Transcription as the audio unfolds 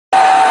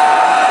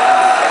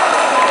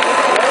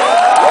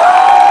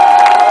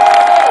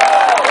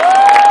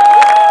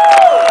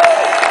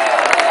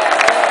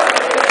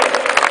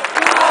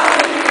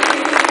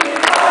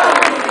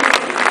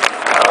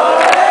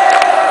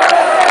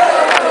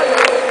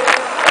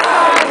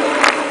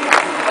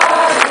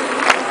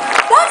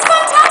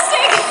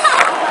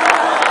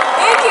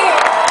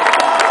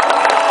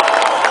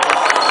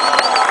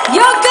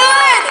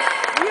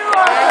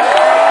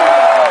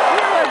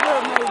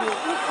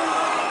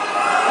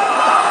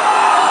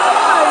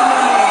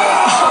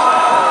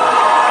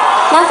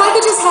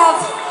have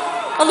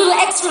a little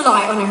extra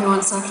light on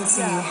everyone so I can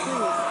see you?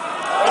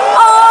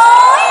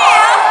 Oh,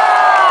 yeah!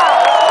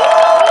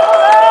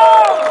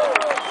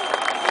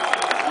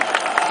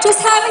 Just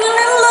having a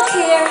little look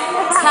here.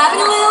 Just having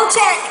a little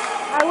check.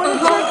 I want to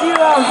check you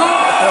out.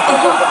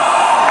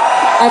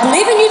 I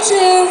believe in you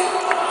too.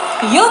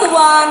 You're the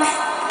one.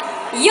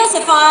 You're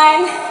so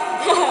fine.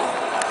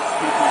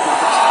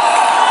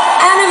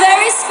 And a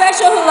very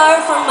special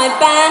hello from my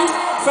band,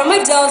 from my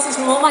dancers,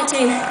 from all my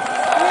team,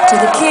 to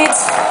the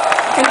kids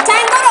from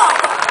Tango Rock.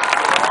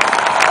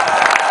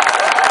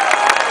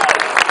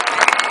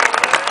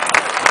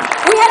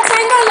 We had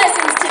tango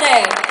lessons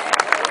today.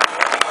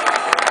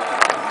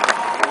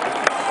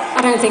 I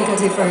don't think I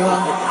did very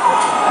well.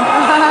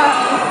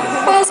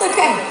 But that's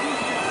okay.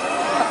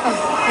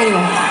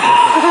 Anyway.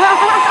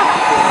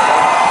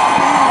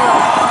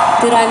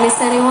 Did I miss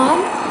anyone?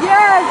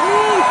 Yes,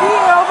 me,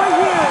 here, over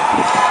here.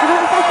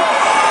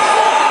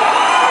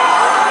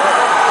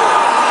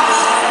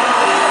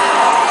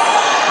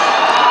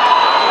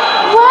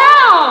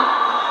 Wow!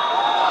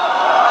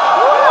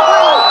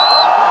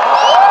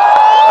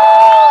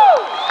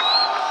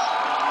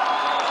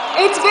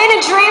 It's been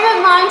a dream of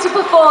mine to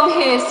perform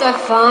here, so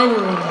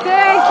finally.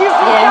 Thank you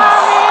for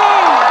coming.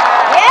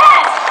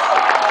 Yes!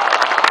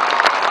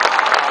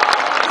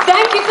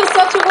 Thank you for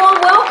such a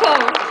warm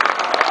welcome.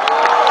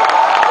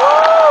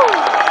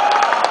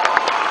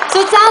 So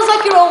it sounds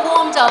like you're all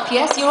warmed up,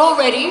 yes? You're all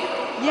ready?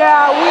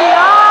 Yeah, we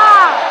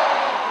are.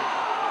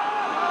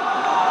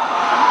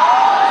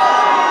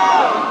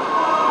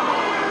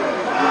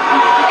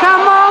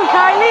 Come on,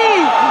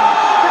 Kylie.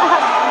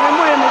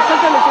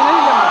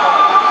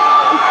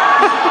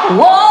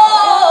 Whoa!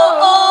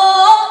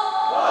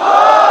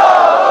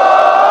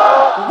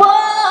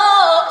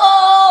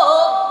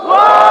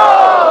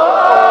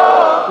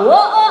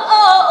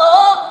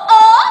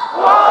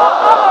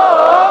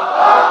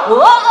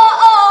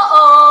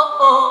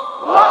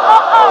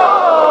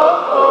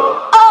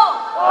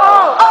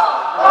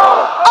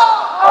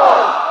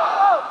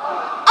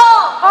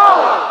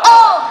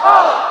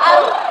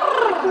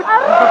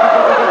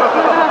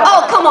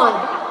 Oh, come on.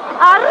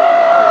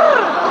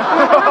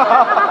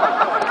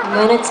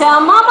 I'm gonna tell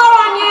Mama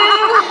on you.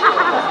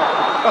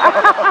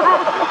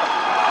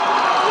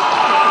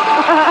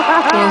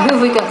 Yeah, who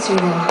have we got through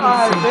there?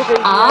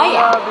 Ah,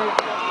 yeah.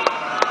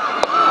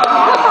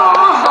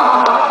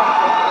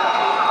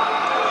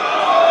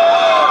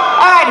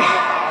 All right.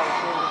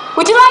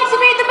 Would you like to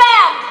meet the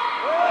band?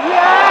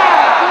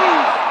 Yeah,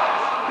 please.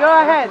 Go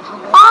ahead.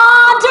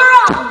 On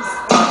drums,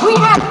 we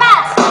have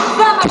Matt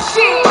the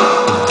Machine.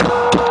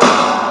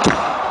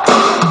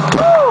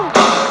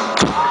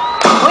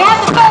 We have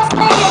the first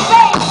lady of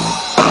bass,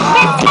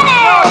 Miss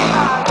Entra.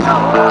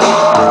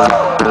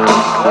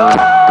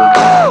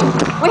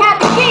 We have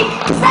the geek,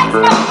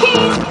 saxophone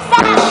keys,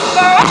 Sandra.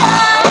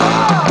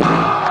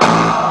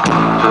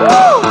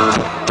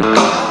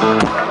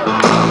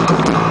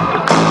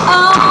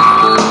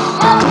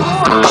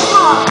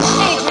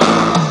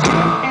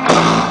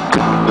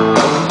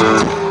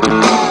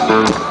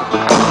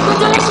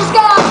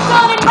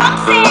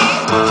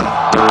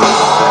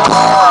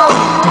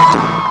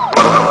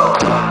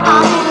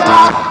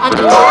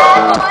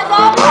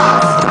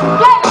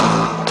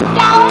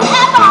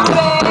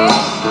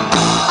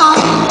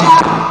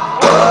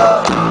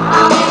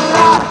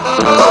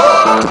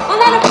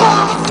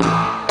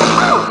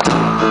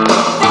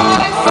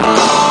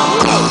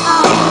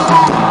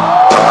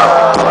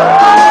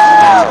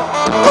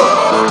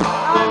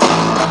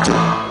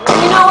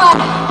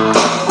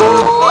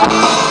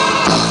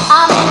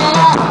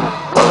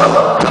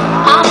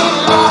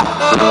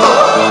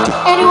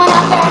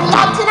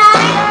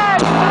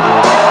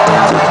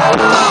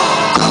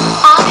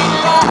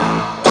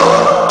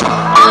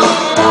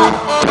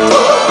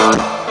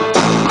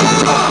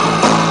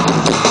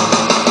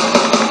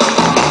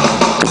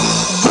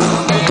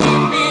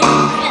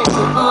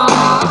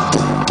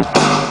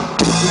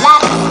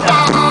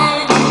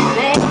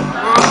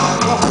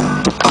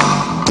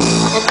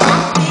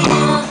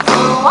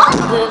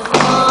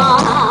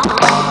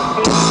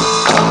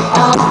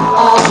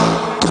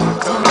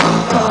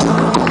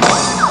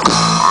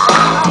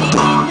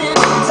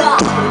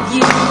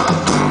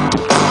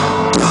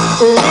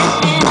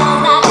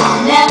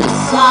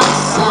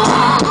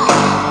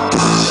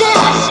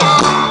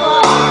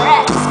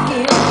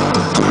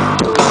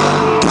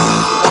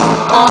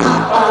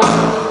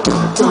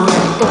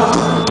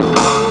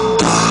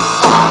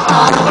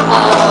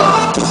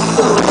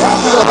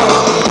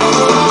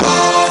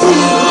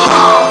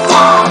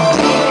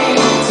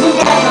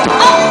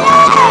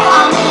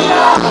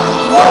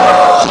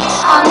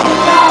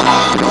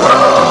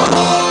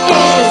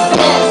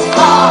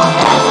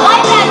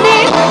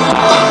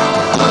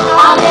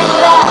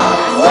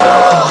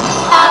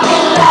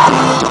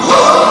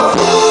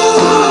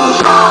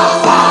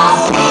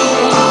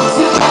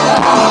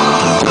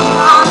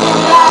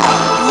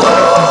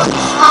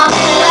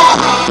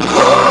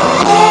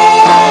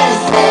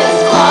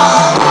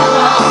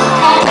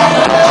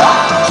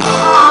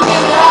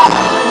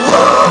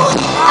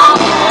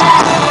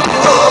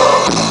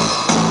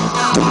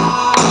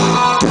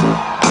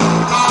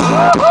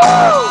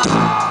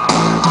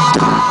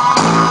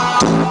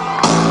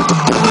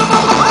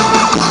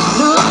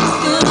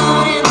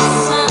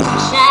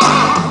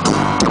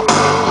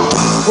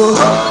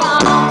 Whoa.